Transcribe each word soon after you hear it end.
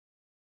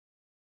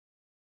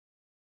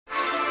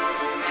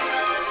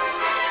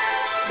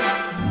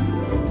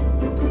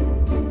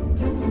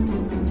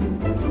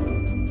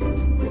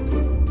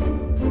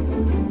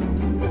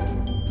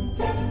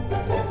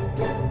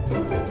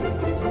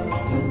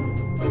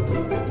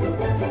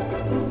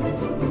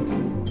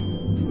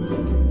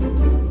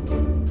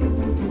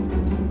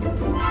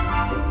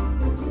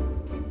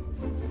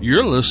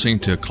You're listening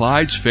to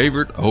Clyde's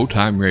Favorite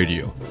Old-Time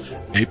Radio,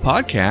 a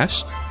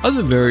podcast of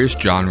the various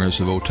genres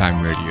of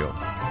old-time radio: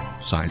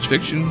 science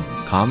fiction,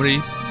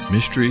 comedy,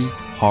 mystery,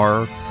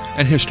 horror,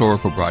 and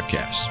historical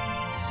broadcasts.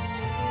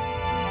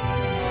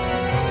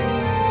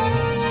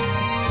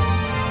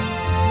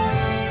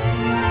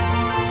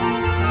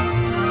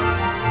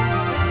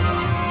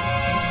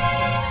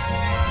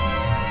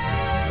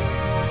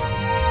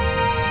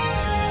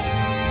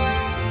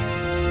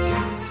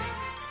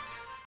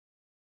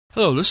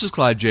 Hello, this is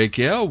Clyde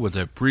J.K.L. with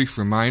a brief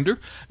reminder.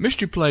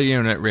 Mystery Play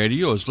Internet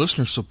Radio is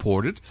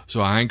listener-supported,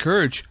 so I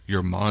encourage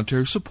your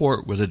monetary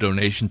support with a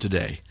donation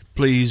today.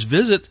 Please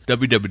visit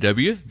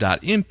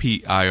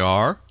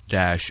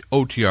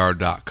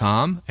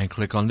www.mpir-otr.com and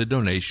click on the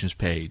donations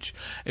page.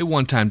 A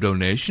one-time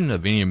donation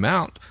of any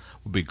amount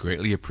will be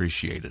greatly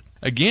appreciated.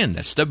 Again,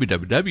 that's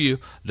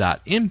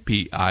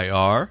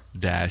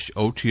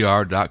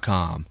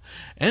www.mpir-otr.com.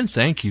 And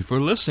thank you for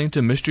listening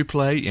to Mystery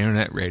Play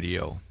Internet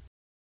Radio.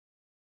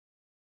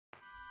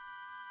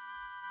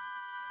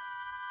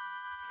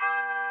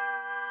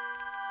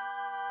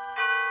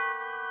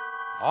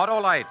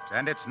 Autolite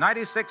and its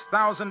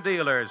 96,000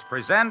 dealers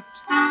present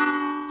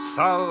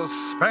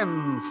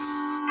Suspense.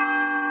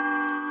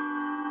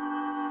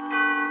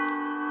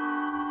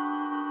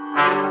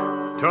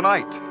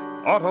 Tonight,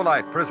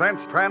 Autolite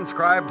presents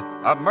transcribed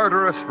A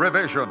Murderous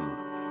Revision,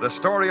 the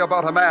story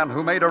about a man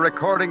who made a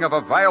recording of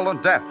a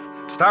violent death,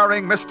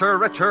 starring Mr.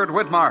 Richard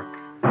Widmark.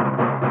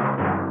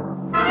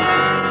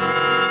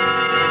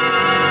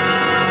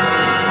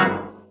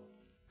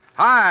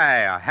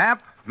 Hi,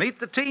 Hap.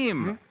 Meet the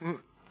team.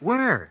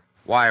 Where?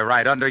 Why,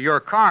 right under your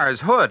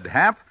car's hood,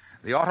 Hap.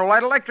 The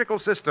Autolite Electrical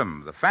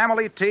System, the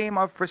family team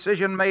of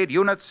precision-made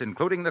units,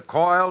 including the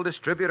coil,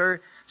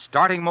 distributor,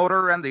 starting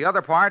motor, and the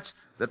other parts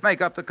that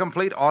make up the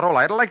complete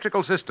Autolite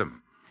Electrical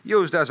System,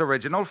 used as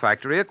original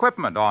factory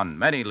equipment on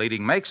many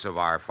leading makes of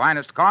our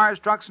finest cars,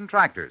 trucks, and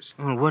tractors.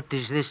 Well, what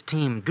does this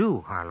team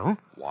do, Harlow?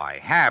 Why,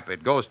 Hap,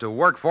 it goes to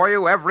work for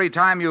you every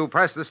time you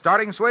press the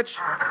starting switch,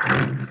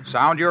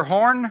 sound your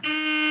horn,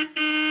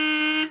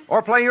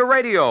 or play your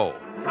radio.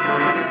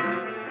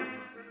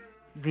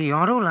 The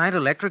Autolite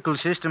Electrical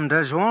System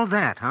does all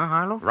that, huh,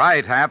 Harlow?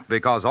 Right, Hap,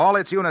 because all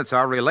its units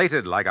are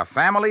related like a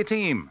family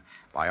team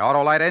by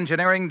Autolite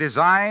engineering,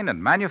 design,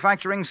 and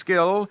manufacturing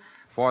skill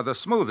for the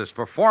smoothest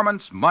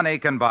performance money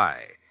can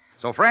buy.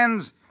 So,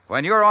 friends,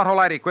 when your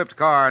Autolite-equipped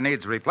car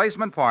needs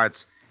replacement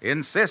parts,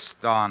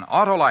 insist on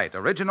Autolite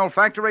original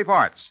factory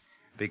parts,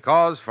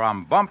 because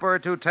from bumper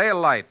to tail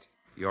light,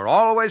 you're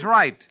always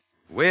right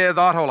with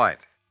Autolite.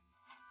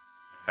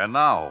 And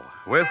now,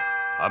 with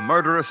A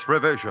Murderous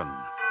Revision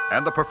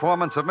and the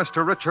performance of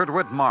Mr. Richard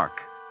Widmark,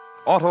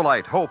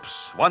 Autolite hopes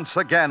once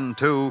again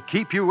to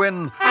keep you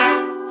in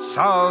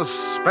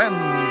suspense.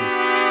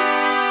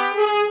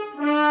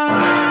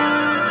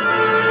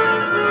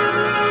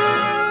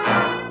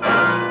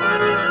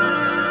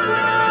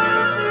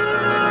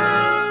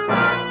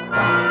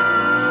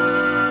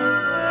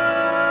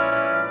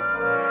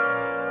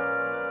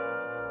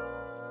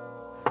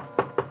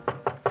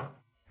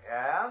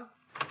 Yeah?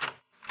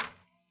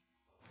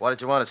 What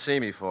did you want to see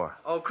me for?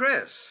 Oh,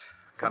 Chris.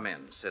 Come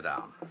in. Sit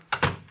down.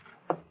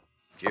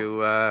 Did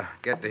you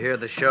get to hear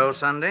the show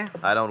Sunday?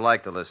 I don't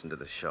like to listen to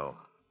the show.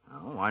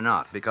 Oh, why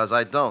not? Because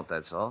I don't,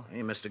 that's all.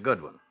 Hey, Mr.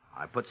 Goodwin,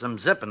 I put some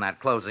zip in that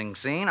closing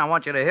scene. I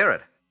want you to hear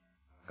it.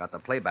 Got the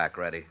playback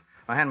ready.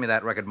 Now, hand me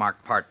that record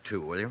marked Part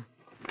 2, will you?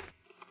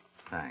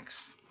 Thanks.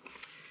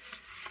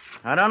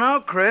 I don't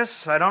know,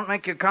 Chris. I don't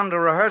make you come to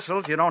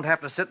rehearsals. You don't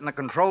have to sit in the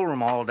control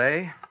room all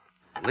day.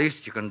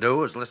 Least you can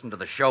do is listen to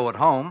the show at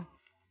home.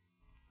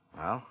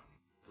 Well,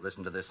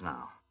 listen to this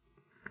now.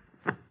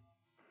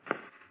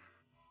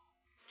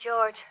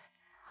 George.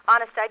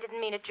 Honest, I didn't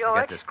mean it,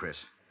 George. Get this,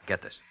 Chris.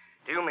 Get this.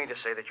 Do you mean to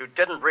say that you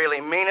didn't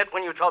really mean it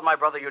when you told my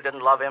brother you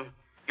didn't love him?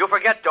 You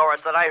forget,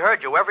 Doris, that I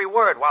heard you every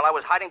word while I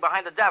was hiding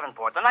behind the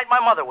Davenport the night my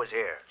mother was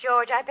here.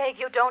 George, I beg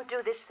you, don't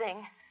do this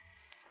thing.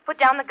 Put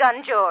down the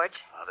gun, George.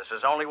 Now, this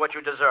is only what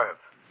you deserve.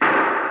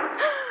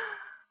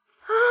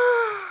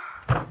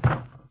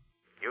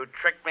 You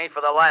tricked me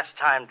for the last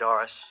time,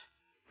 Doris.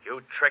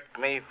 You tricked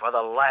me for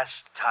the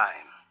last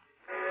time.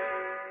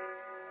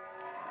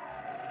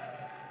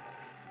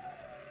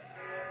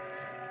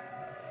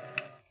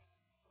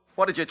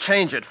 What did you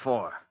change it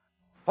for?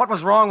 What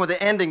was wrong with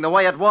the ending the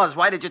way it was?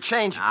 Why did you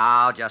change it?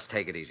 Now, just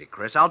take it easy,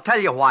 Chris. I'll tell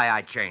you why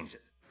I changed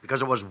it.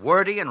 Because it was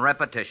wordy and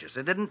repetitious.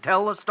 It didn't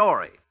tell the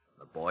story.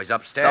 The boys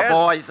upstairs... The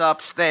boys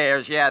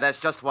upstairs. Yeah, that's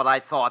just what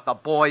I thought. The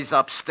boys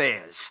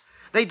upstairs.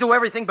 They do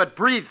everything but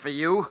breathe for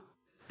you.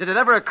 Did it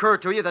ever occur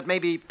to you that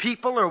maybe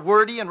people are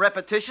wordy and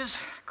repetitious?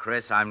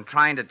 Chris, I'm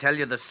trying to tell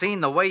you the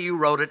scene the way you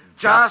wrote it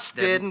just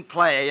didn't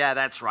play. Yeah,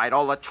 that's right.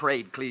 All the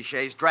trade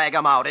cliches. Drag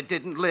 'em out. It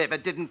didn't live.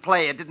 It didn't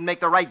play. It didn't make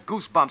the right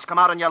goosebumps come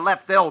out on your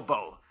left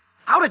elbow.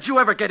 How did you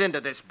ever get into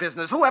this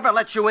business? Who ever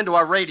let you into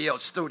a radio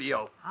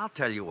studio? I'll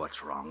tell you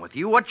what's wrong with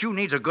you. What you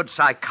need's a good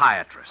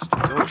psychiatrist.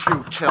 Don't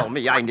you tell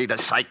me I need a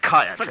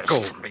psychiatrist. Let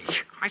go of me.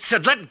 I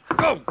said let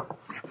go.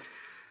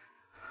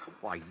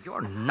 Why,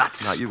 you're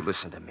nuts. Now, you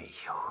listen to me.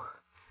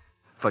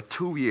 For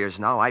 2 years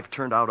now, I've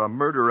turned out a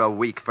murder a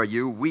week for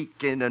you,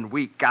 week in and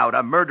week out.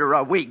 A murder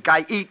a week.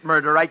 I eat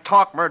murder, I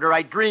talk murder,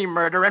 I dream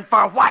murder, and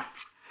for what?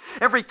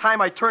 Every time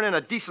I turn in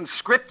a decent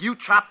script, you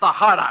chop the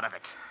heart out of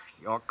it.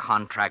 Your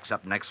contract's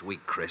up next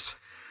week, Chris.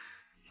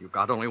 You've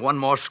got only one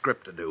more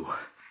script to do.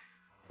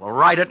 Well,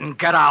 write it and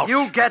get out.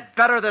 You get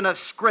better than a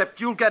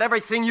script. You'll get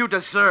everything you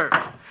deserve.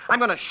 I'm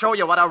going to show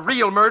you what a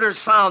real murder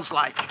sounds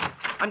like.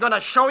 I'm going to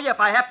show you if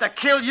I have to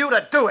kill you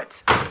to do it.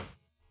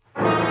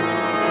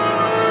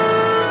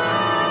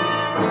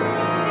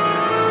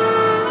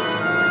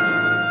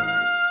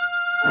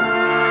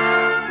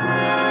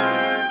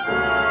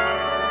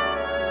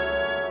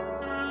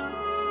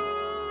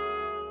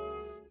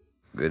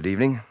 Good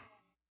evening.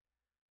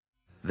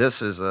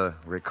 This is a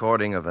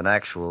recording of an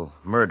actual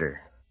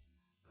murder.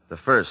 The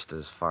first,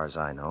 as far as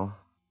I know.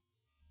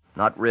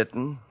 Not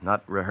written,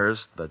 not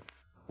rehearsed, but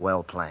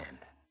well planned.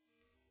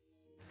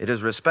 It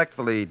is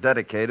respectfully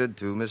dedicated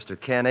to Mr.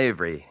 Ken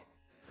Avery,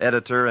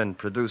 editor and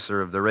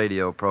producer of the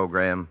radio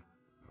program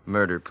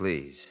Murder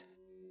Please.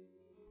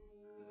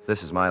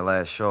 This is my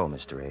last show,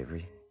 Mr.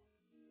 Avery.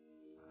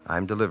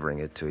 I'm delivering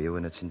it to you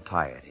in its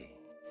entirety.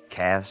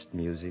 Cast,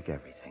 music,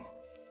 everything.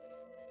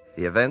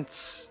 The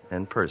events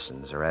and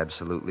persons are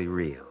absolutely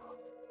real.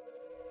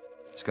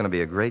 It's going to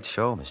be a great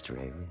show, Mr.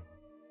 Avery.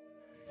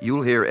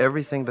 You'll hear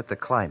everything but the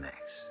climax.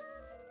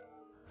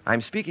 I'm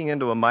speaking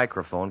into a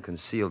microphone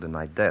concealed in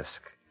my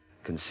desk,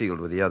 concealed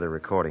with the other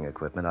recording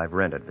equipment I've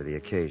rented for the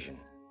occasion.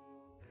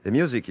 The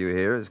music you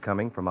hear is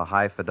coming from a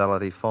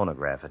high-fidelity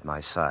phonograph at my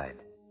side.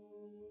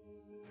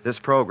 This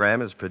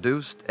program is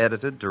produced,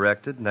 edited,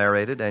 directed,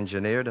 narrated,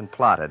 engineered, and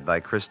plotted by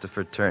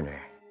Christopher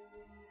Turner,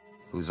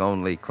 whose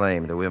only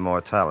claim to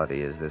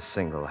immortality is this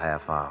single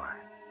half hour.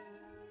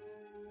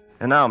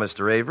 And now,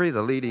 Mr. Avery,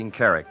 the leading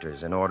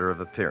characters in order of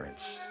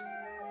appearance.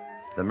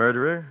 The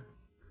murderer,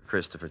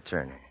 Christopher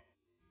Turner.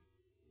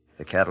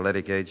 The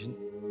catalytic agent,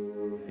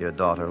 your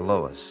daughter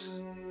Lois.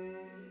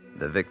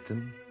 The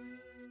victim,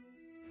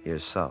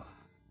 yourself.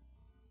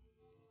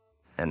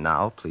 And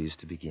now, please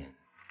to begin.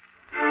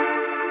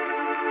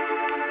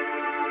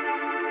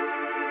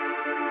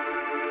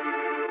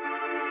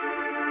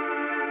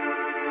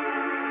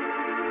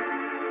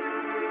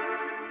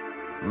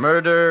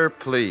 Murder,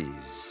 Please.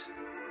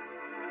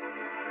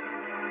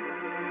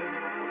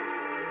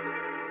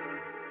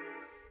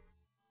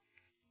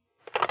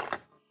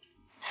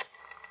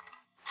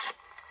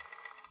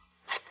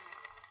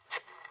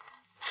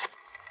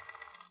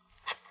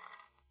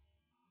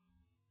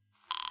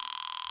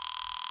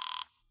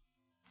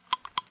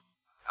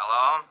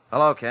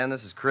 Hello, Ken.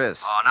 This is Chris.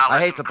 Oh, now listen, I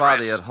hate to bother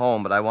Chris. you at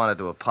home, but I wanted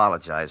to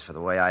apologize for the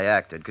way I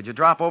acted. Could you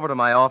drop over to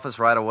my office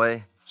right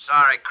away?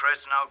 Sorry, Chris,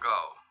 no go.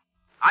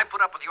 I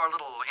put up with your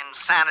little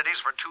insanities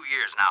for 2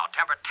 years now.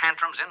 Temper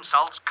tantrums,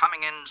 insults,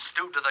 coming in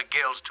stewed to the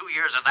gills. 2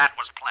 years of that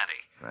was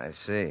plenty. I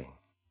see.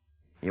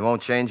 You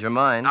won't change your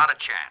mind? Not a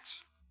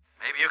chance.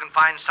 Maybe you can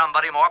find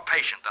somebody more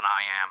patient than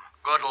I am.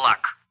 Good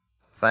luck.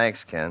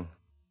 Thanks, Ken.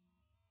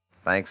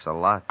 Thanks a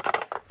lot.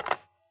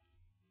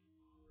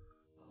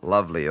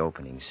 Lovely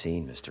opening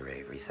scene, Mr.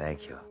 Avery.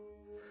 Thank you.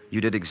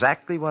 You did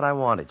exactly what I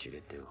wanted you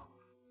to do.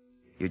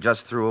 You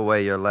just threw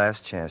away your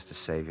last chance to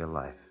save your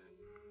life.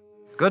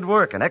 Good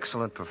work, an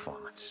excellent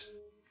performance.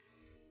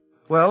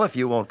 Well, if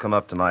you won't come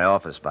up to my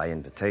office by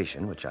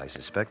invitation, which I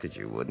suspected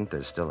you wouldn't,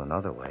 there's still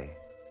another way.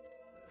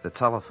 The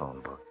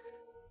telephone book.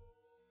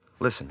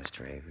 Listen,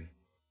 Mr. Avery.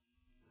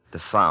 The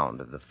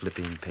sound of the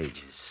flipping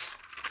pages.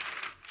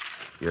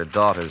 Your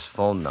daughter's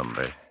phone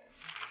number.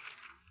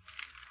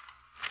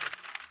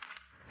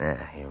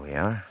 Here we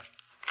are.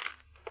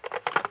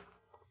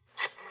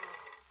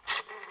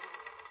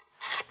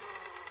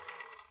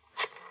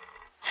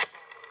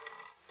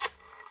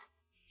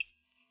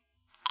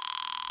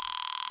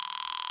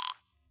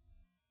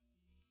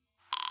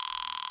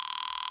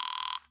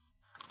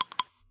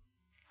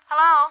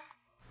 Hello?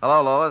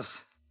 Hello, Lois.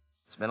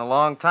 It's been a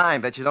long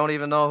time. Bet you don't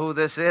even know who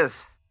this is.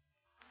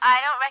 I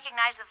don't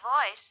recognize the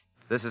voice.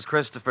 This is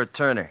Christopher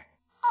Turner.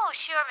 Oh,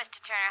 sure,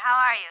 Mr. Turner. How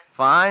are you?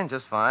 Fine,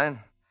 just fine.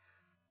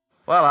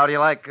 Well, how do you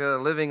like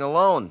living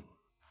alone?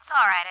 It's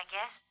all right, I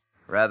guess.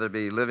 Rather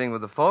be living with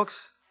the folks?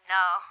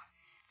 No.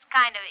 It's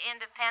kind of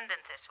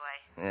independent this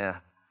way. Yeah.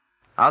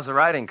 How's the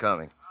writing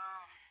coming?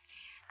 Oh,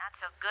 not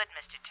so good,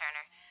 Mr.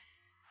 Turner.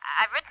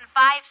 I've written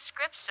 5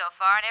 scripts so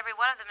far, and every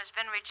one of them has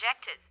been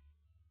rejected.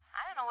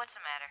 I don't know what's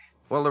the matter.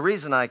 Well, the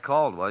reason I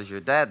called was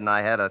your dad and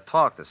I had a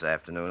talk this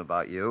afternoon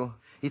about you.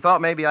 He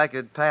thought maybe I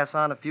could pass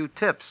on a few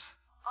tips.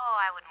 Oh,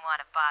 I wouldn't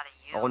want to bother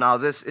you. Oh, now,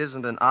 this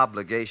isn't an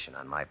obligation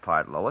on my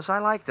part, Lois. I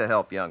like to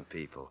help young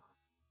people.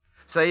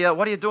 Say,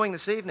 what are you doing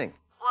this evening?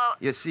 Well,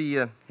 You see,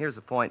 here's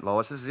the point,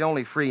 Lois. This is the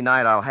only free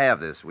night I'll have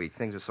this week.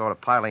 Things are sort of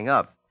piling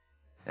up.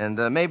 And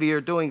maybe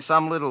you're doing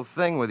some little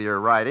thing with your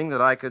writing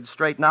that I could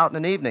straighten out in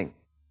an evening.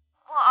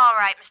 well, all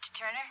right, Mr.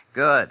 Turner.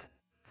 Good.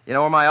 You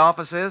know where my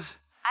office is?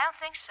 I don't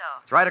think so.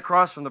 It's right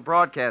across from the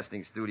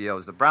broadcasting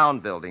studios, the Brown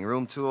Building,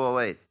 room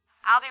 208.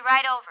 I'll be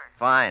right over.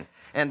 Fine.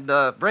 And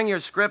bring your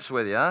scripts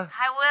with you, huh?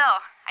 I will.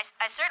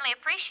 I certainly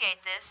appreciate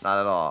this.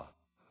 Not at all.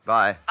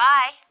 Bye.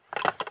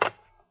 Bye.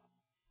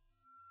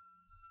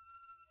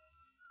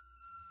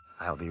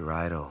 I'll be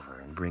right over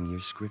and bring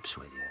your scripts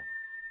with you.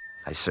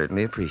 I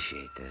certainly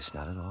appreciate this,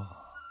 not at all.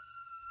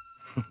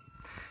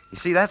 You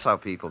see, that's how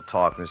people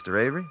talk,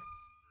 Mr. Avery.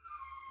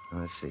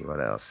 Let's see, what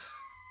else?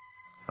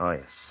 Oh,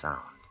 yes, sound.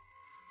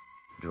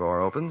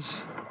 Drawer opens.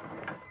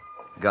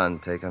 Gun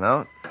taken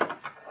out.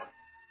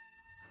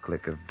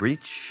 Click of breech.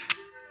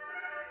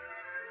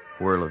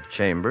 Whirl of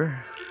chamber.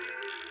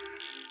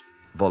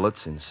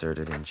 Bullets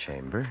inserted in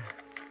chamber.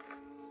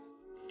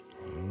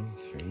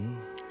 3,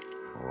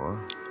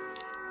 4,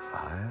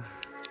 5, and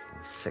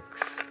 6.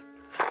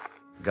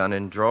 Gun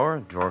in drawer,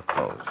 drawer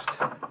closed.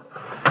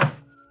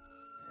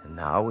 And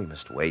now we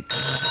must wait.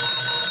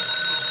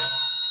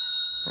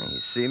 You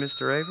see,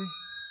 Mr. Avery?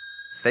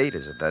 Fate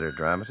is a better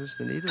dramatist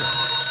than either of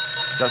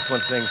us. Just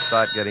when things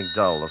start getting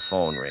dull, the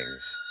phone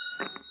rings.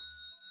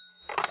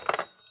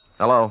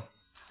 Hello?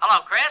 Hello,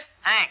 Chris.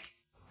 Hank.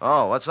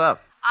 Oh, what's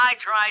up? I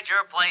tried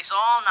your place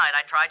all night.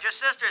 I tried your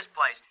sister's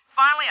place.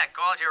 Finally, I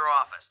called your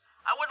office.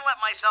 I wouldn't let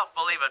myself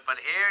believe it, but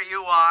here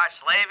you are,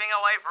 slaving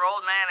away for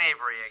old man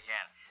Avery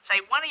again. Say,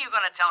 when are you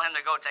going to tell him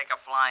to go take a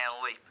flying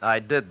leap?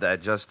 I did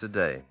that just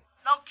today.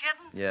 No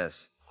kidding? Yes.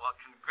 Well,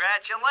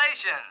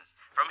 congratulations.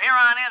 From here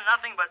on in,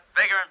 nothing but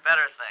bigger and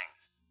better things.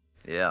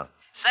 Yeah.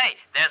 Say,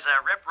 there's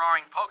a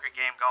rip-roaring poker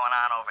game going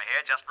on over here.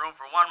 Just room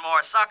for one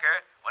more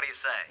sucker. What do you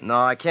say? No,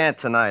 I can't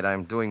tonight.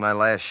 I'm doing my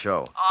last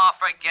show. Oh,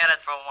 forget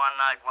it for one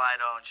night, why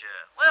don't you?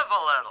 Live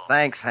a little.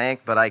 Thanks,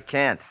 Hank, but I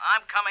can't.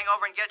 I'm coming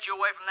over and get you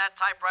away from that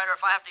typewriter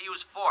if I have to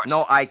use force.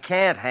 No, I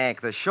can't,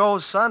 Hank. The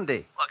show's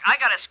Sunday. Look, I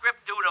got a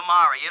script due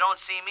tomorrow. You don't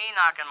see me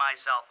knocking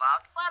myself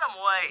out. Let 'em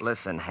wait.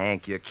 Listen,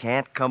 Hank, you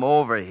can't come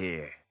over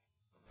here.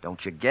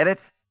 Don't you get it?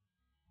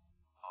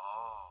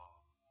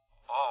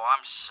 Oh,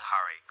 I'm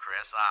sorry,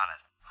 Chris,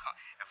 honest.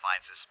 If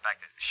I'd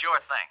suspected. Sure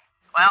thing.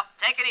 Well,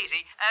 take it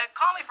easy.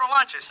 Call me for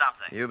lunch or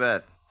something. You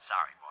bet.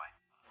 Sorry, boy.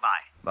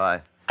 Bye.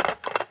 Bye.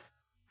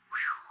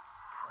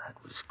 Whew, that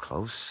was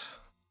close.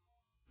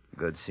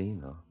 Good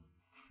scene, though.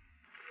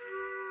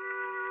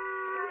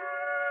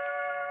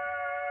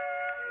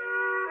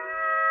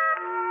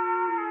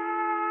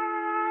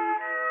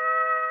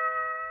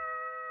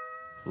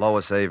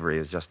 Lois Avery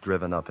has just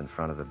driven up in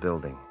front of the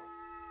building.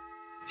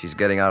 She's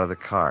getting out of the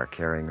car,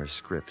 carrying her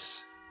scripts.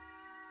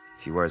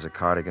 She wears a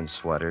cardigan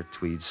sweater,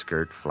 tweed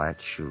skirt, flat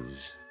shoes.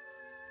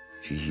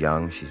 She's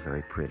young, she's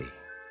very pretty.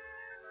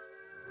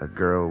 A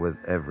girl with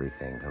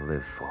everything to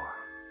live for.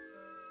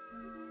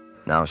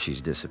 Now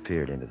she's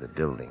disappeared into the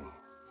building.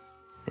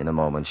 In a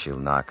moment, she'll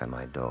knock on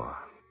my door.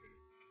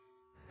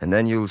 And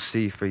then you'll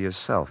see for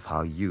yourself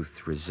how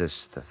youth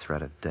resists the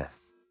threat of death.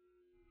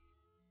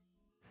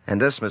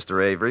 And this,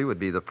 Mr. Avery, would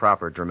be the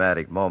proper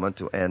dramatic moment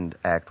to end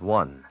Act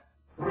One.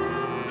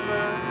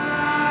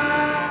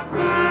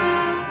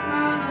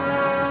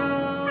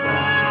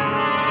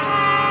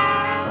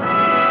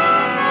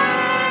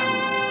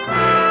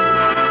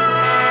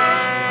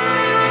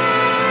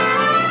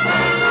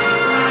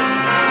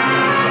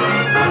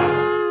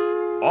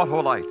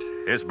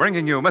 Autolite is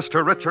bringing you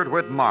Mr. Richard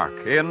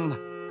Widmark in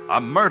A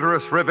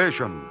Murderous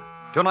Revision,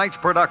 tonight's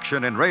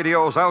production in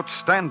radio's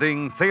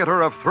outstanding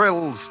theater of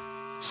thrills,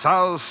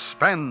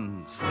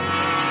 Suspense.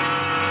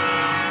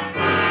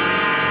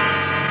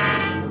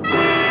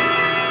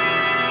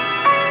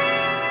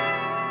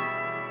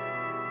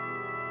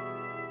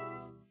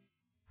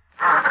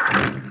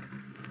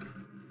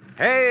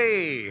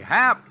 Hey,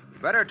 Hap,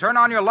 better turn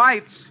on your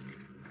lights.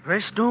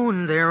 Presto,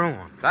 and they're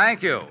on.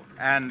 Thank you.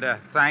 And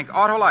thank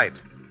Autolite.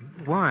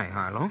 Why,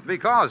 Harlow?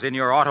 Because in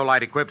your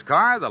Autolite-equipped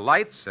car, the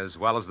lights, as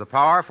well as the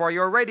power for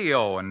your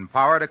radio and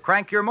power to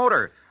crank your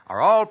motor, are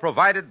all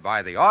provided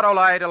by the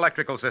Autolite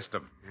electrical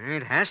system.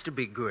 It has to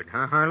be good,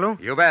 huh, Harlow?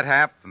 You bet,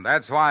 Hap. And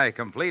that's why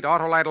complete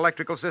Autolite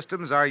electrical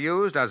systems are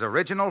used as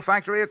original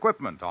factory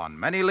equipment on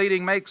many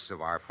leading makes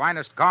of our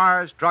finest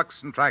cars,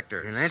 trucks, and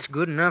tractors. And that's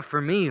good enough for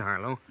me,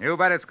 Harlow. You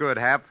bet it's good,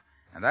 Hap.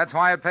 And that's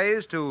why it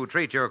pays to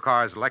treat your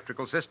car's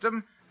electrical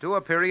system to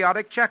a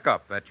periodic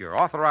checkup at your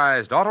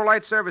authorized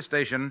Autolite service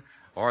station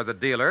or the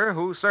dealer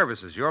who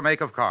services your make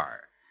of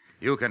car.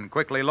 You can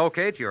quickly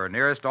locate your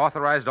nearest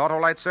authorized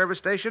Autolite service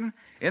station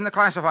in the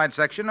classified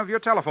section of your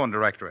telephone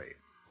directory,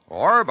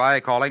 or by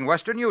calling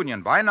Western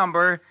Union by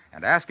number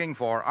and asking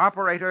for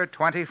Operator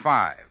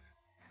 25.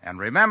 And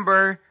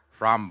remember,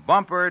 from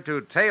bumper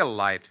to tail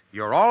light,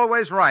 you're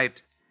always right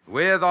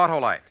with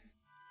Autolite.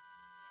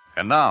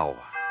 And now,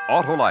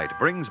 Autolite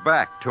brings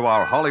back to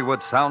our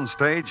Hollywood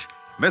soundstage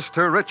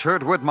Mr.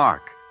 Richard Widmark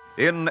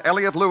in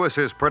Elliot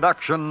Lewis's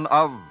production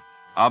of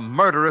A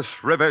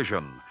Murderous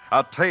Revision,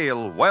 a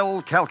tale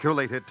well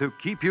calculated to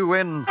keep you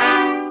in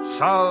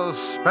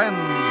suspense.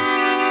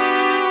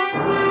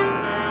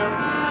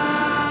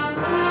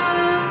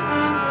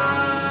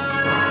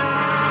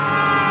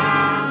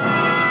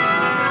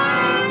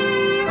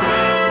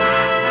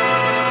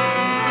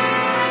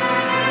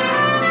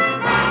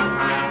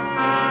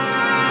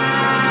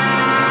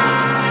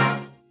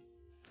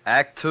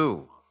 Act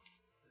Two.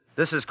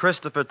 This is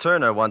Christopher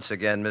Turner once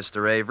again,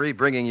 Mr. Avery,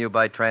 bringing you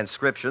by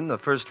transcription the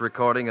first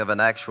recording of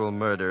an actual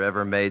murder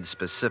ever made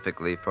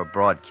specifically for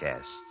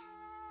broadcast.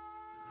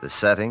 The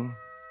setting,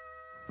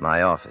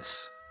 My office.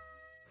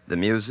 The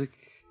music,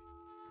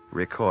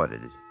 recorded.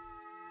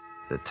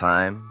 The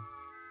time,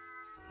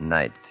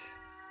 night.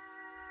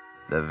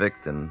 The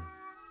victim,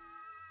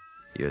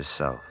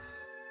 yourself.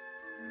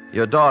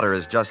 Your daughter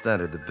has just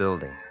entered the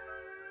building.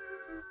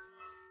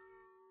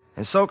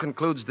 And so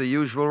concludes the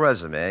usual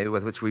resume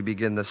with which we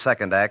begin the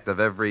second act of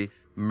every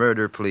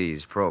Murder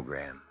Please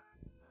program.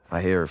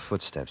 I hear her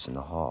footsteps in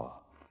the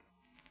hall.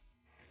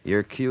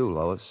 Your cue,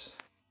 Lois.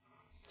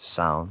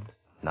 Sound,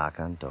 knock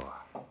on door.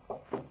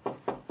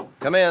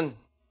 Come in.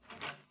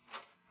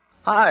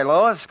 Hi,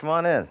 Lois. Come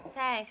on in.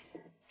 Thanks.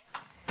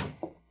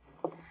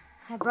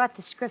 I brought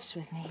the scripts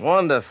with me.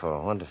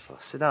 Wonderful, wonderful.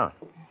 Sit down.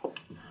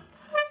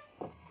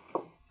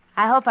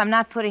 I hope I'm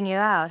not putting you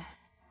out.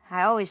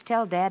 I always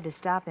tell Dad to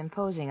stop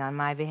imposing on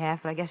my behalf,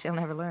 but I guess he'll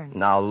never learn.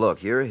 Now,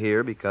 look, you're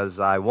here because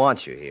I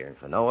want you here, and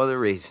for no other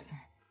reason.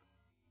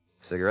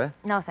 Cigarette?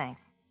 No, thanks.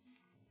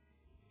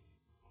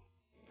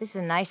 This is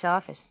a nice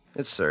office.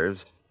 It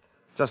serves.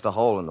 Just a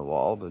hole in the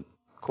wall, but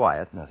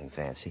quiet, nothing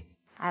fancy.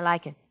 I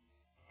like it.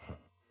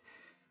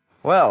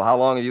 Well, how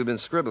long have you been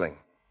scribbling?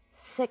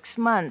 6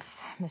 months,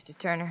 Mr.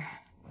 Turner.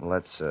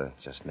 Let's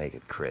just make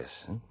it Chris.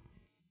 Huh?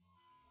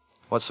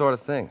 What sort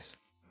of things?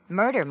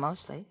 Murder,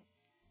 mostly.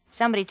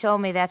 Somebody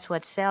told me that's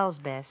what sells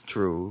best.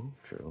 True.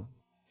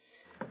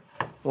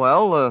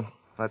 Well,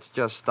 let's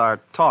just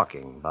start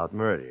talking about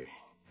murder.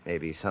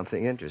 Maybe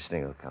something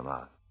interesting will come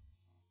out.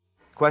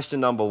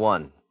 Question number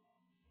 1.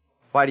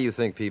 Why do you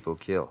think people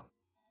kill?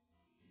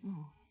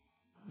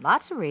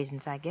 Lots of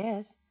reasons, I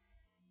guess.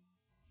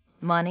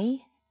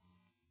 Money,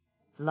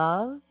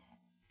 love,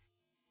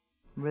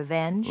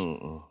 revenge.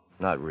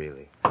 Not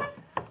really.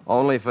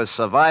 Only for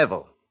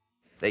survival.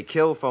 They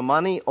kill for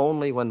money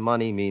only when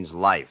money means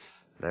life.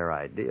 Their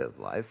idea of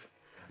life.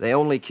 They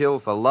only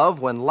kill for love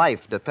when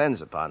life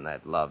depends upon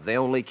that love. They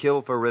only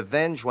kill for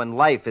revenge when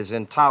life is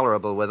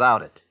intolerable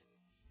without it.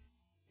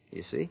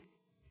 You see?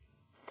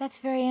 That's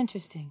very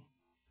interesting.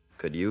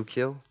 Could you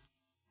kill?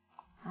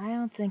 I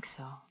don't think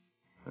so.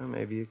 Well,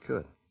 maybe you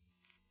could.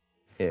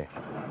 Here.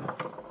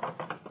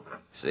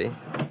 See?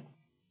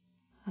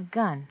 A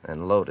gun.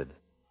 And loaded.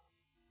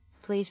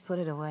 Please put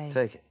it away.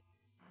 Take it.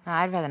 No,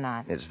 I'd rather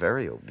not. It's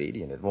very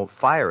obedient. It won't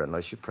fire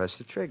unless you press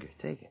the trigger.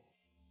 Take it.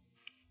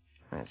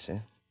 That's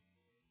it.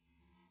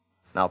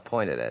 Now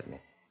point it at me.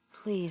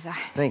 Please,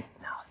 Think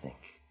now, think.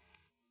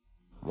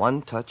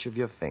 One touch of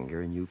your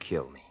finger and you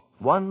kill me.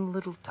 One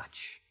little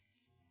touch.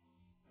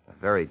 A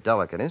very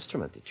delicate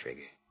instrument to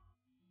trigger.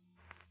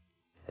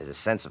 There's a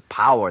sense of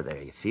power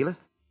there. You feel it?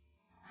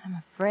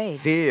 I'm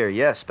afraid. Fear,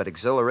 yes, but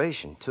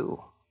exhilaration, too.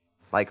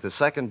 Like the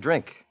second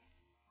drink.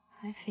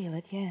 I feel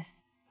it, yes.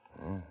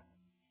 Yeah.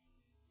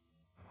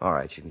 All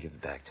right, you can give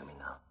it back to me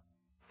now.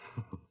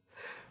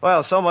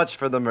 Well, so much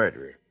for the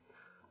murderer.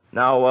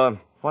 Now,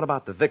 what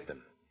about the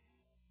victim?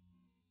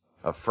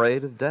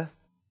 Afraid of death?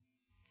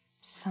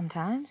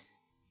 Sometimes.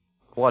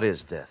 What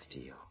is death to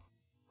you?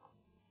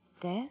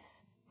 Death?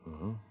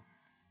 Mm-hmm.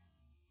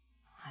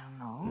 I don't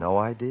know. No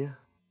idea?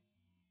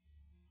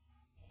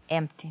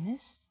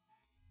 Emptiness.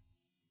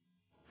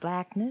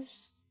 Blackness.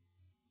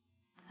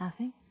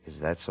 Nothing. Is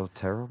that so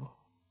terrible?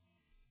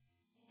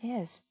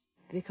 Yes,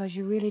 because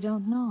you really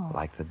don't know.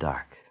 Like the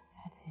dark.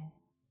 That's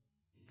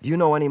it. Do you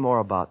know any more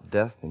about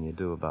death than you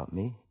do about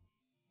me?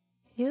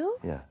 You?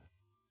 Yeah.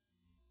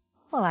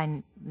 Well,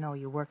 I know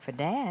you work for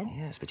Dad.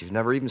 Yes, but you've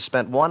never even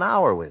spent 1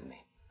 hour with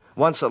me.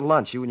 Once at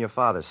lunch, you and your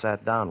father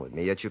sat down with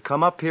me, yet you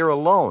come up here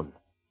alone.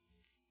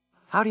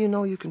 How do you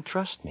know you can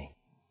trust me?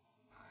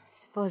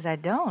 Suppose I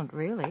don't,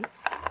 really.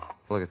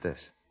 Look at this.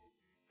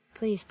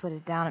 Please put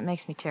it down. It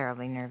makes me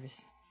terribly nervous.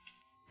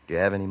 Do you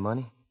have any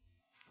money?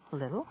 A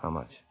little. How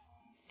much?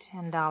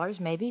 $10,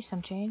 maybe,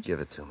 some change. Give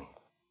it to me.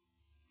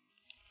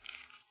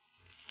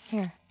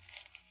 Here.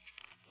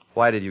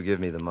 Why did you give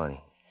me the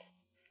money?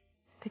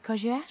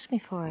 Because you asked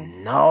me for it.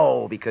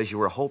 No, because you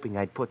were hoping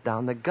I'd put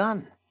down the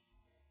gun.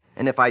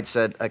 And if I'd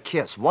said a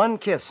kiss, one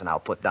kiss, and I'll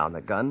put down the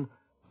gun,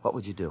 what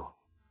would you do?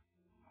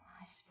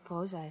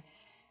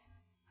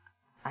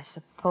 I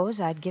suppose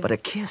I'd give But a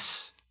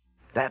kiss,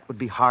 that would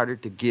be harder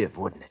to give,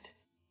 wouldn't it?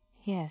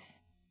 Yes.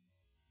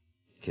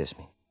 Kiss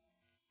me.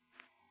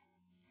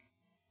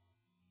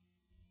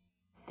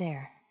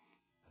 There.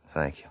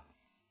 Thank you.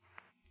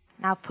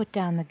 Now put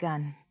down the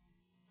gun.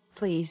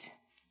 Please.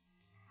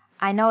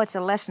 I know it's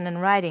a lesson in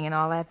writing and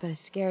all that, but it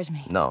scares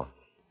me. No.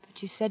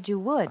 But you said you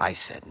would. I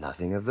said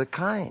nothing of the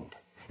kind.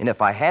 And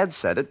if I had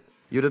said it,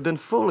 you'd have been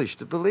foolish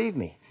to believe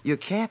me. You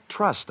can't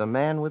trust a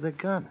man with a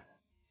gun.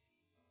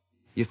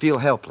 You feel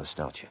helpless,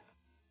 don't you?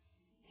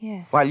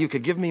 Yes. While you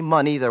could give me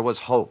money, there was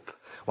hope.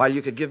 While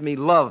you could give me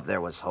love,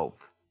 there was hope.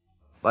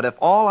 But if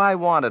all I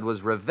wanted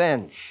was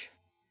revenge,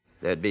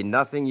 there'd be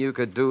nothing you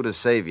could do to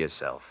save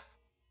yourself.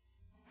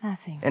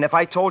 Nothing. And if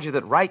I told you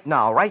that right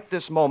now, right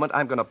this moment,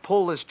 I'm going to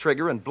pull this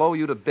trigger and blow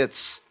you to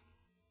bits,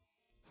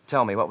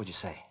 tell me, what would you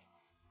say?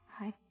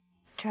 I'd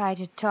try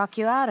to talk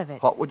you out of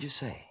it. What would you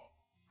say?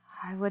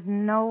 I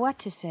wouldn't know what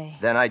to say.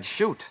 Then I'd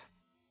shoot.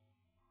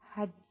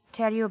 I'd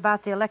tell you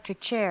about the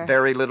electric chair.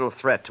 Very little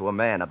threat to a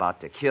man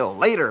about to kill.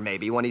 Later,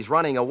 maybe, when he's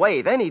running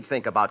away, then he'd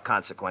think about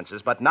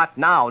consequences, but not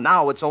now.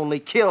 Now it's only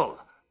kill.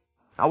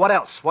 Now, what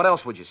else? What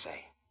else would you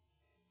say?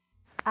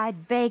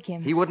 I'd beg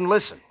him. He wouldn't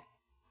listen.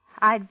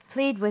 I'd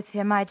plead with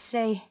him. I'd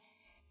say,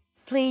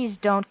 please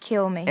don't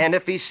kill me. And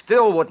if he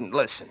still wouldn't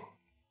listen?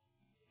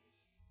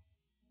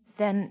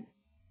 Then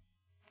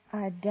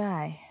I'd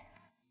die.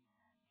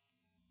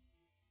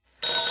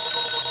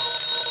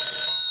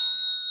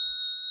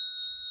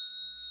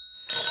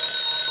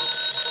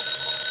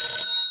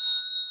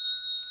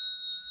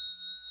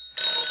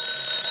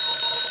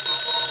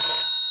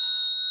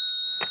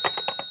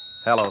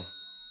 Hello.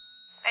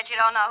 Bet you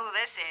don't know who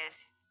this is.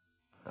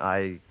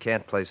 I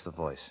can't place the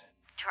voice.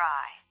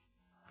 Try.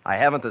 I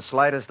haven't the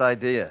slightest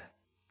idea.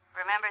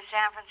 Remember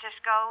San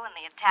Francisco and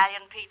the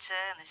Italian pizza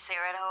and the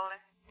cigarette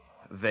holder?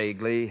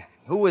 Vaguely.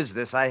 Who is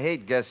this? I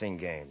hate guessing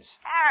games.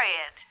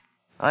 Harriet.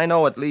 I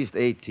know at least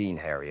 18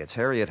 Harriets.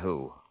 Harriet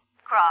who?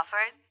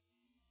 Crawford.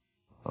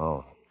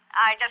 Oh.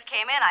 I just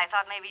came in. I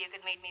thought maybe you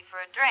could meet me for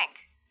a drink.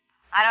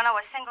 I don't know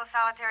a single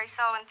solitary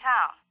soul in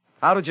town.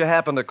 How did you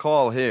happen to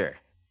call here?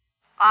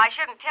 Well, I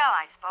shouldn't tell,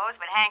 I suppose,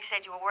 but Hank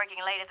said you were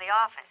working late at the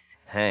office.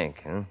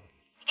 Hank, huh?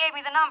 He gave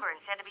me the number and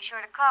said to be sure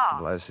to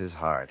call. Bless his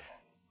heart.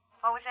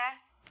 What was that?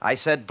 I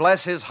said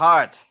bless his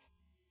heart.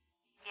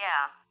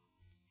 Yeah.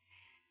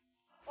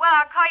 Well,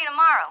 I'll call you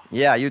tomorrow.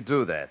 Yeah, you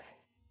do that.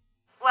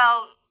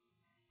 Well,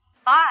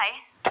 bye.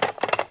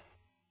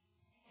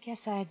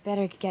 Guess I'd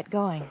better get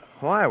going.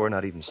 Why? We're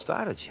not even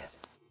started yet.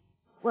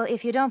 Well,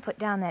 if you don't put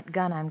down that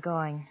gun, I'm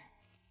going.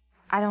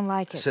 I don't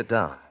like it. Sit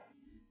down.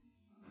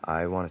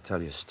 I want to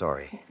tell you a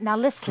story. Now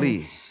listen.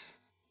 Please.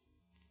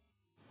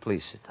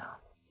 Please sit down.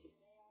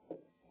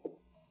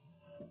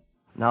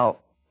 Now,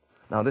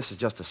 this is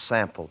just a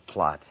sample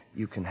plot.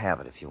 You can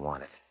have it if you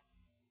want it.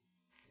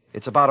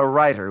 It's about a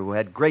writer who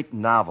had great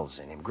novels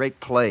in him, great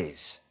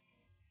plays.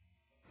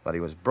 But he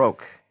was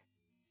broke.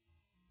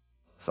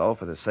 So,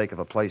 for the sake of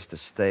a place to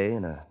stay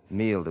and a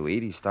meal to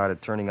eat, he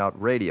started turning out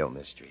radio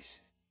mysteries.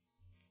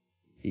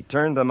 He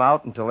turned them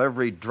out until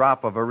every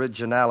drop of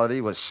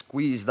originality was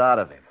squeezed out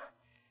of him.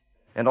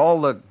 And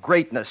all the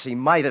greatness he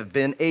might have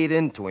been ate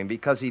into him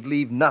because he'd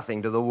leave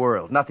nothing to the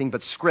world, nothing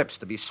but scripts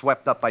to be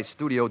swept up by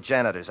studio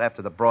janitors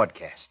after the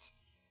broadcast.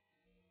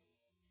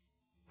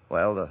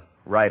 Well, the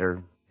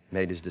writer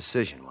made his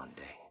decision one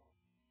day.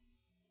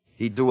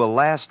 He'd do a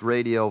last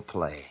radio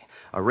play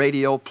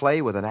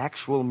with an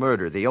actual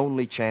murder, the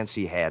only chance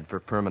he had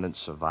for permanent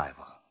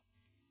survival.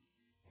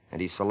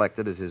 And he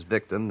selected as his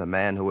victim the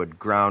man who had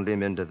ground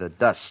him into the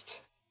dust.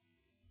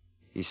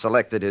 He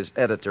selected his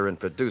editor and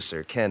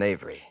producer, Ken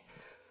Avery.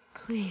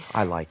 Please.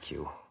 I like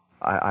you.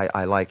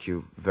 I like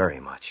you very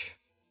much.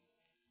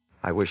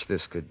 I wish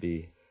this could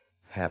be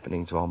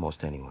happening to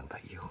almost anyone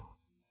but you.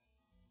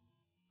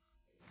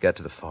 Get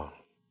to the phone.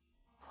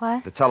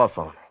 What? The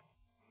telephone.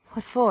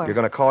 What for? You're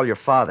going to call your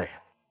father.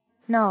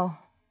 No.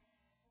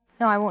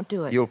 No, I won't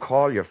do it. You'll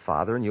call your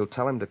father and you'll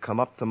tell him to come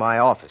up to my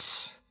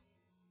office.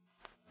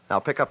 Now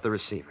pick up the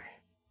receiver.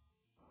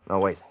 No,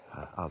 wait.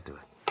 I'll do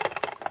it.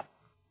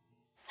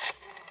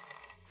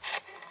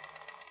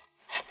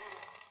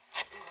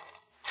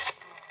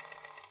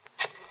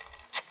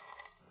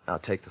 Now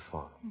take the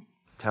phone.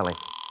 Tell him.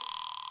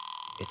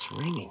 It's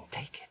ringing.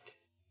 Take it.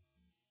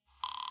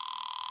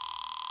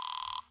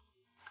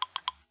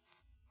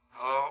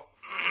 Hello?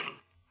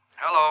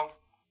 Hello?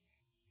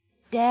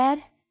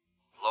 Dad?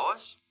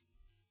 Lois?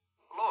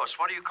 Lois,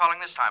 what are you calling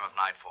this time of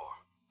night for?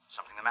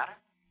 Something the matter?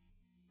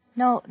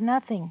 No,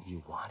 nothing.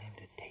 You want him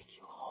to take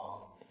you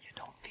home. You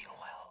don't feel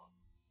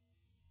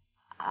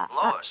well.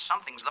 Lois,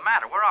 something's the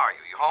matter. Where are you?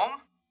 You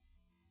home?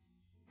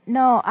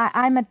 No,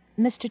 I'm at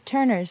Mr.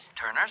 Turner's.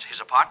 Turner's?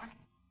 His apartment?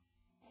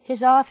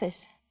 His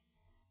office.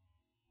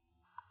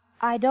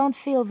 I don't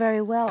feel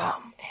very well.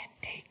 Come and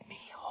take me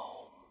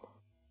home.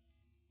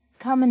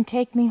 Come and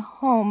take me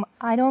home.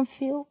 I don't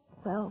feel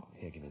well.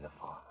 Here, give me the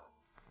phone.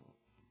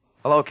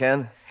 Hello,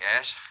 Ken.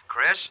 Yes.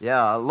 Chris?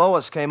 Yeah,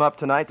 Lois came up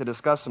tonight to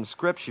discuss some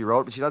script she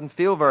wrote, but she doesn't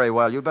feel very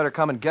well. You'd better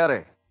come and get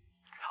her.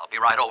 I'll be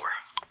right over.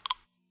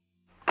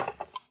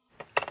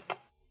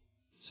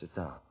 Sit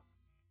down.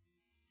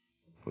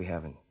 We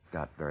haven't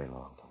got very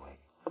long to wait.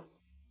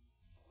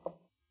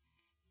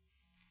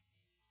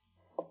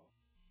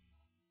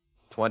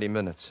 20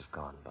 minutes have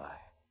gone by.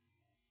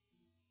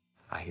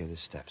 I hear the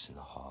steps in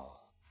the hall.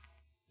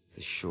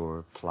 The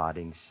sure,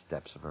 plodding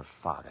steps of her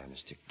father,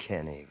 Mr.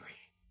 Ken Avery.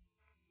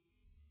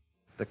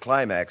 The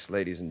climax,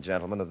 ladies and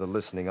gentlemen of the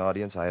listening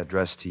audience, I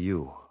address to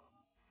you.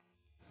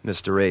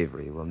 Mr.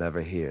 Avery will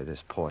never hear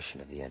this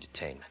portion of the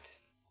entertainment.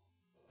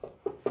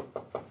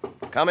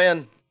 Come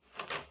in.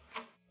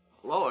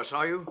 Lois,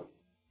 are you?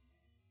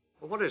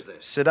 Well, what is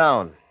this? Sit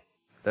down.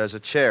 There's a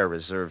chair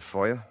reserved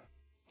for you.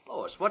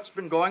 Lois, what's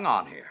been going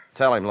on here?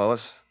 Tell him,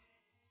 Lois.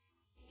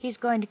 He's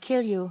going to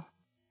kill you.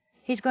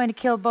 He's going to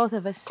kill both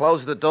of us.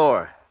 Close the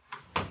door.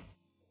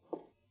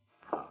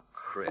 Oh,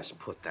 Chris,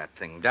 put that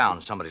thing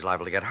down. Somebody's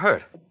liable to get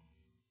hurt.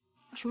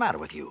 What's the matter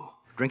with you?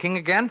 Drinking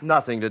again?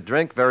 Nothing to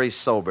drink. Very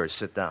sober.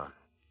 Sit down.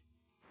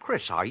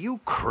 Chris, are you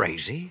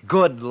crazy?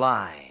 Good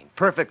line.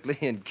 Perfectly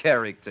in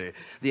character.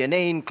 The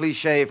inane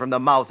cliche from the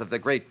mouth of the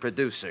great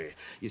producer.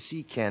 You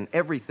see, Ken,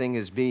 everything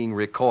is being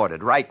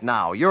recorded right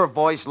now. Your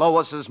voice,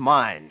 Lois's,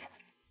 mine.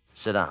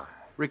 Sit down.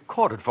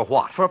 Recorded for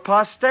what? For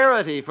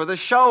posterity, for the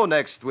show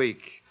next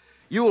week.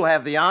 You'll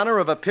have the honor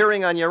of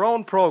appearing on your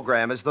own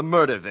program as the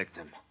murder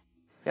victim.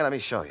 Here, let me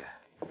show you.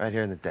 Right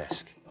here in the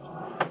desk.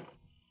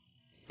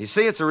 You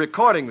see, it's a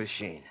recording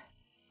machine.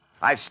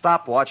 I've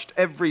stopwatched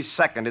every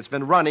second. It's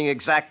been running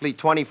exactly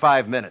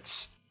 25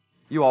 minutes.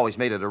 You always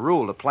made it a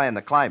rule to plan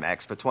the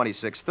climax for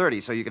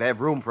 26:30 so you could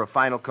have room for a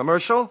final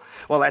commercial.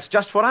 Well, that's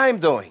just what I'm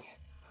doing.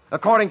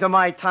 According to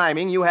my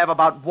timing, you have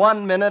about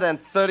 1 minute and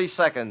 30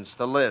 seconds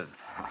to live.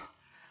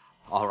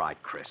 All right,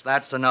 Chris,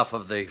 that's enough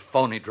of the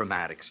phony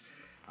dramatics.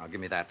 Now,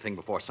 give me that thing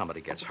before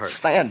somebody gets hurt.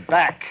 Stand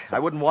back. I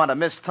wouldn't want to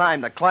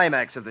mistime the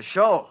climax of the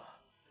show.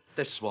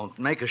 This won't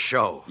make a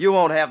show. You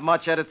won't have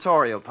much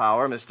editorial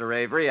power, Mr.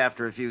 Avery,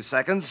 after a few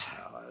seconds.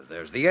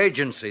 There's the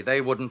agency. They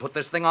wouldn't put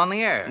this thing on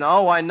the air.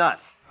 No, why not?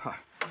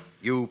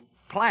 You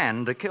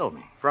planned to kill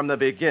me. From the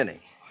beginning.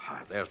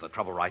 There's the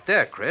trouble right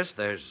there, Chris.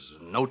 There's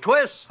no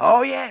twist.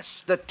 Oh,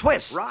 yes, the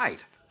twist. Right.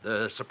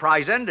 The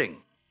surprise ending.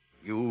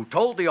 You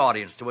told the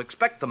audience to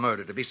expect the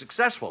murder to be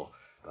successful.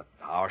 But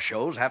our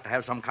shows have to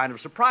have some kind of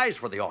surprise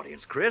for the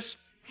audience, Chris.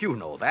 You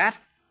know that.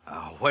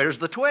 Where's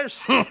the twist?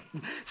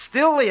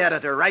 Still the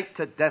editor, right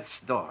to death's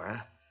door,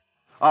 huh?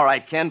 All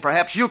right, Ken,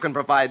 perhaps you can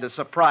provide the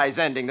surprise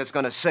ending that's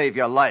going to save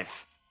your life.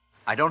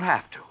 I don't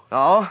have to.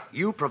 Oh?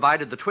 You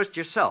provided the twist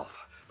yourself,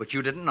 but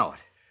you didn't know it.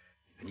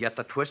 And yet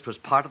the twist was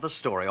part of the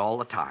story all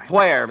the time.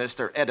 Where,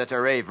 Mr.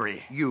 Editor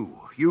Avery? You,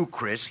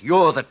 Chris,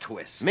 you're the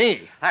twist.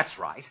 Me? That's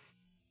right.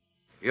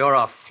 You're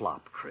a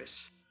flop,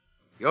 Chris.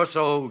 You're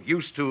so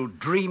used to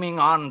dreaming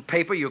on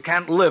paper you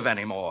can't live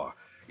anymore.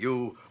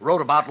 You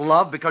wrote about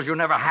love because you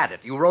never had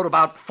it. You wrote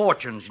about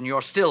fortunes and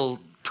you're still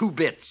 2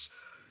 bits.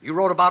 You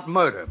wrote about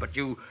murder, but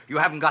you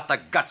haven't got the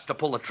guts to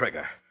pull the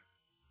trigger.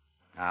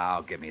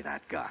 Now, give me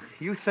that gun.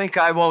 You think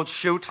I won't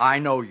shoot? I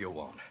know you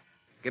won't.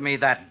 Give me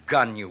that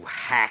gun, you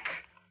hack.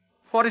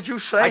 What did you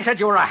say? I said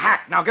you were a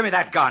hack. Now, give me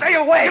that gun. Stay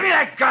away! Give me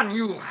that gun,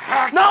 you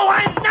hack. No,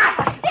 I'm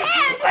not!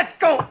 Dad! Let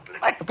go!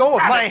 Let go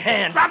of my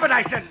hand! Drop it,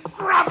 I said.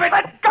 Drop it!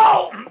 Let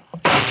go!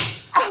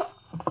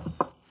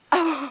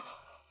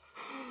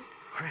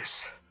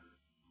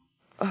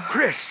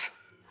 Chris.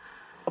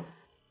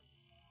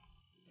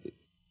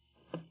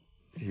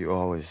 You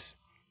always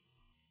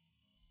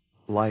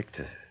like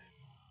to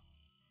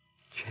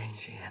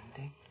change the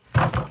ending?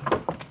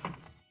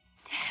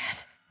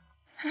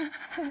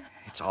 Dad.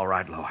 It's all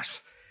right, Lois.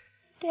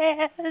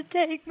 Dad,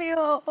 take me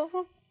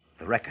home.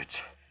 The records.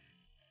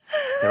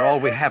 They're all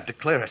we have to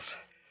clear us.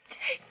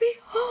 Take me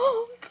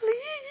home,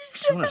 please.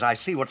 As soon as I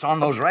see what's on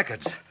those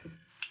records.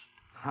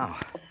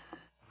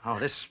 Oh,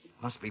 this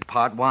must be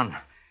part 1.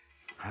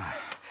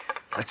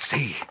 Let's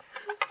see.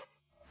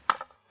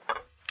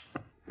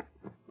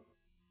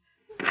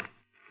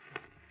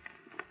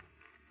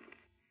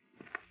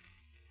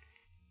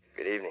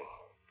 Good evening.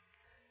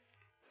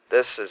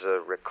 This is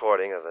a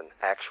recording of an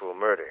actual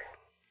murder.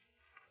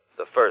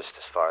 The first,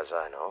 as far as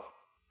I know.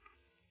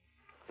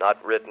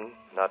 Not written,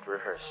 not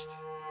rehearsed.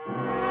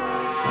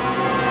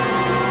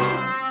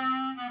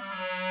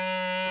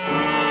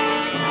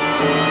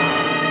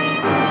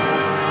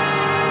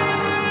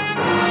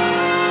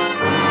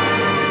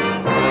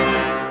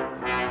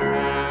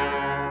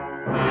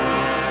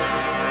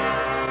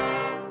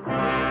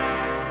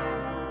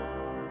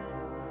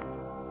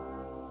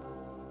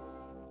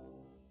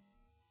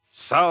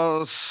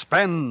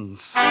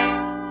 Suspense.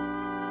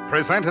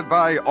 Presented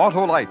by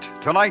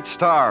Autolite. Tonight's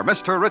star,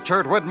 Mr.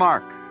 Richard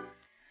Widmark.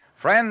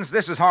 Friends,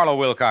 this is Harlow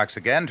Wilcox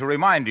again to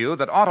remind you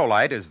that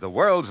Autolite is the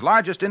world's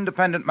largest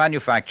independent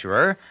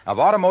manufacturer of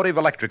automotive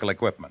electrical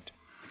equipment.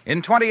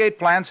 In 28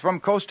 plants from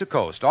coast to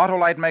coast,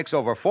 Autolite makes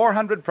over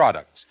 400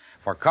 products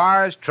for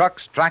cars,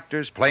 trucks,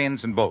 tractors,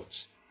 planes, and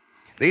boats.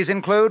 These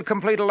include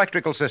complete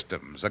electrical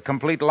systems, a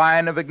complete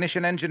line of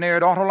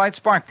ignition-engineered Autolite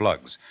spark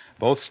plugs,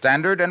 both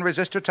standard and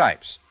resistor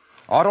types,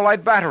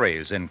 Autolite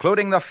batteries,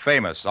 including the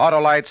famous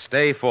Autolite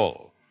Stay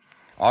Full.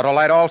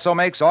 Autolite also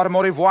makes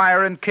automotive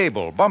wire and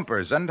cable,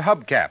 bumpers and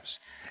hubcaps,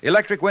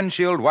 electric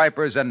windshield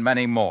wipers, and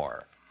many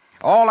more.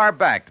 All are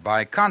backed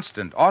by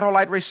constant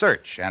Autolite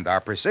research and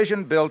are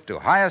precision-built to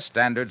highest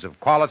standards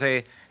of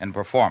quality and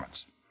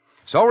performance.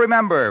 So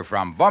remember,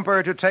 from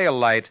bumper to tail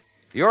light,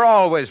 you're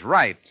always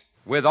right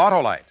with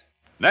Autolite.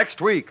 Next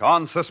week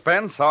on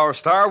Suspense, our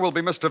star will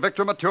be Mr.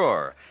 Victor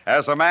Mature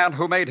as a man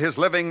who made his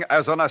living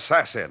as an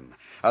assassin.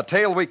 A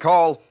tale we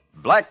call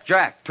Black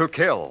Jack to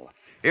Kill.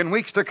 In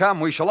weeks to come,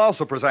 we shall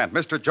also present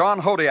Mr. John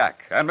Hodiak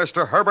and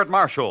Mr. Herbert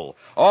Marshall,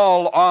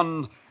 all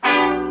on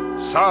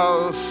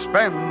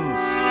Suspense.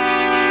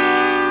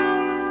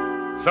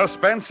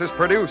 Suspense is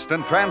produced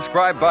and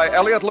transcribed by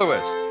Elliott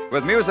Lewis,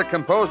 with music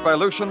composed by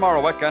Lucian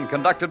Morowick and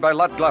conducted by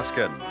Lud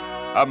Gluskin.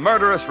 A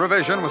Murderous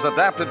Revision was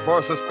adapted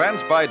for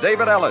Suspense by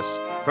David Ellis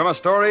from a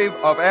story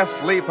of S.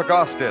 Lee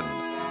Pagostin.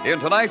 In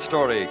tonight's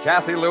story,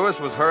 Kathy Lewis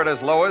was heard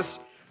as Lois,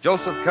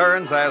 Joseph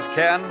Kearns as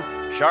Ken,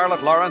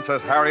 Charlotte Lawrence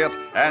as Harriet,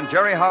 and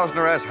Jerry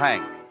Hausner as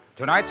Hank.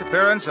 Tonight's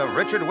appearance of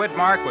Richard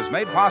Widmark was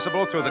made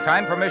possible through the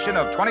kind permission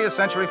of 20th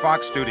Century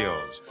Fox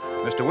Studios.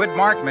 Mr.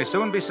 Widmark may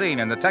soon be seen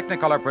in the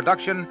Technicolor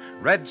production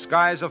Red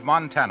Skies of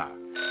Montana.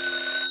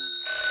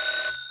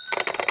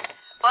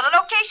 For the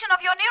location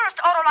of your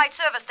nearest Autolite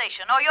service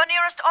station or your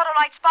nearest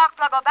Autolite spark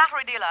plug or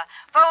battery dealer,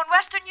 phone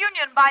Western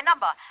Union by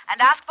number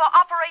and ask for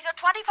operator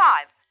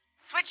 25.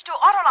 Switch to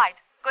Autolite.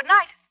 Good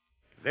night.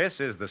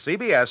 This is the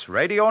CBS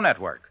Radio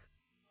Network.